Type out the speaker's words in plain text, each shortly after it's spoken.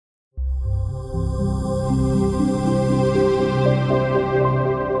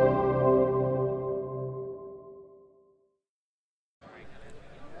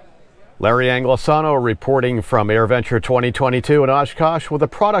Larry Anglisano reporting from AirVenture 2022 in Oshkosh with a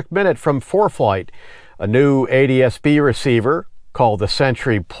product minute from ForeFlight, a new ADS-B receiver called the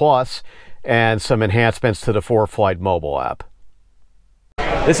Sentry Plus, and some enhancements to the ForeFlight mobile app.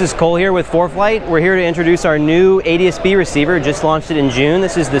 This is Cole here with ForeFlight. We're here to introduce our new ADS-B receiver. Just launched it in June.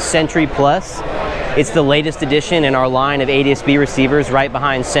 This is the Sentry Plus. It's the latest addition in our line of ADS-B receivers, right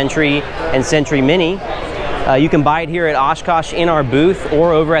behind Sentry and Sentry Mini. You can buy it here at Oshkosh in our booth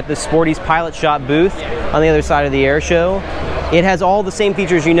or over at the Sporty's Pilot Shop booth on the other side of the air show. It has all the same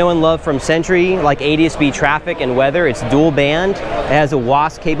features you know and love from Sentry, like ADS-B traffic and weather. It's dual band. It has a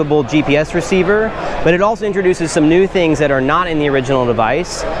WAAS-capable GPS receiver, but it also introduces some new things that are not in the original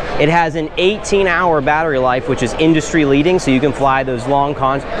device. It has an 18-hour battery life, which is industry-leading, so you can fly those long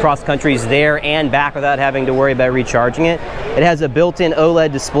cross countries there and back without having to worry about recharging it. It has a built-in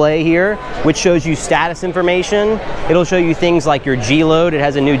OLED display here, which shows you status information. It'll show you things like your G-load. It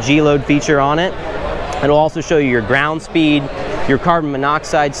has a new G-load feature on it. It'll also show you your ground speed, your carbon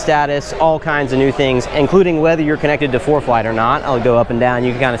monoxide status, all kinds of new things, including whether you're connected to ForeFlight or not. I'll go up and down,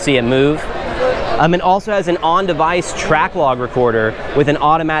 you can kind of see it move. It also has an on-device track log recorder with an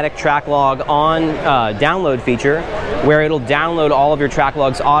automatic track log on download feature, where it'll download all of your track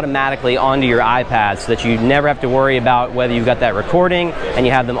logs automatically onto your iPad so that you never have to worry about whether you've got that recording, and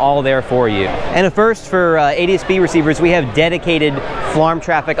you have them all there for you. And a first for ADS-B receivers, we have dedicated FLARM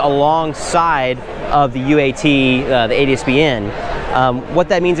traffic alongside of the UAT, the ADS-B-in. What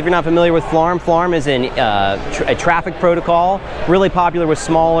that means, if you're not familiar with FLARM, FLARM is a traffic protocol, really popular with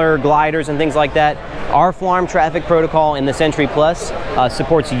smaller gliders and things like that. Our FLARM traffic protocol in the Sentry Plus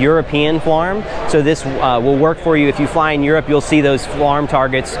supports European FLARM, so this will work for you. If you fly in Europe, you'll see those FLARM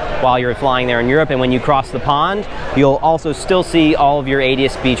targets while you're flying there in Europe, and when you cross the pond, you'll also still see all of your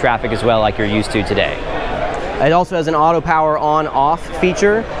ADS-B traffic as well, like you're used to today. It also has an auto power on-off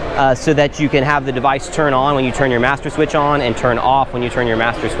feature, so that you can have the device turn on when you turn your master switch on and turn off when you turn your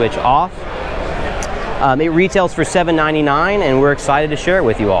master switch off. It retails for $7.99, and we're excited to share it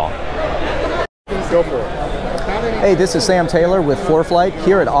with you all. Go for it. Hey, this is Sam Taylor with ForeFlight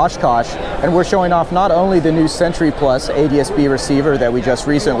here at Oshkosh, and we're showing off not only the new Sentry Plus ADS-B receiver that we just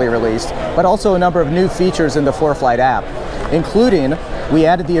recently released, but also a number of new features in the ForeFlight app, including we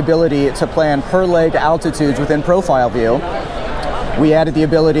added the ability to plan per leg altitudes within profile view. We added the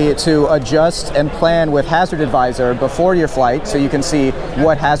ability to adjust and plan with Hazard Advisor before your flight, so you can see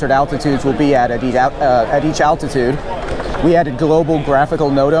what hazard altitudes will be at each altitude. We added global graphical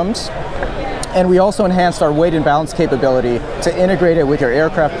NOTAMs, and we also enhanced our weight and balance capability to integrate it with your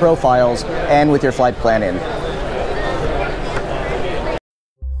aircraft profiles and with your flight planning.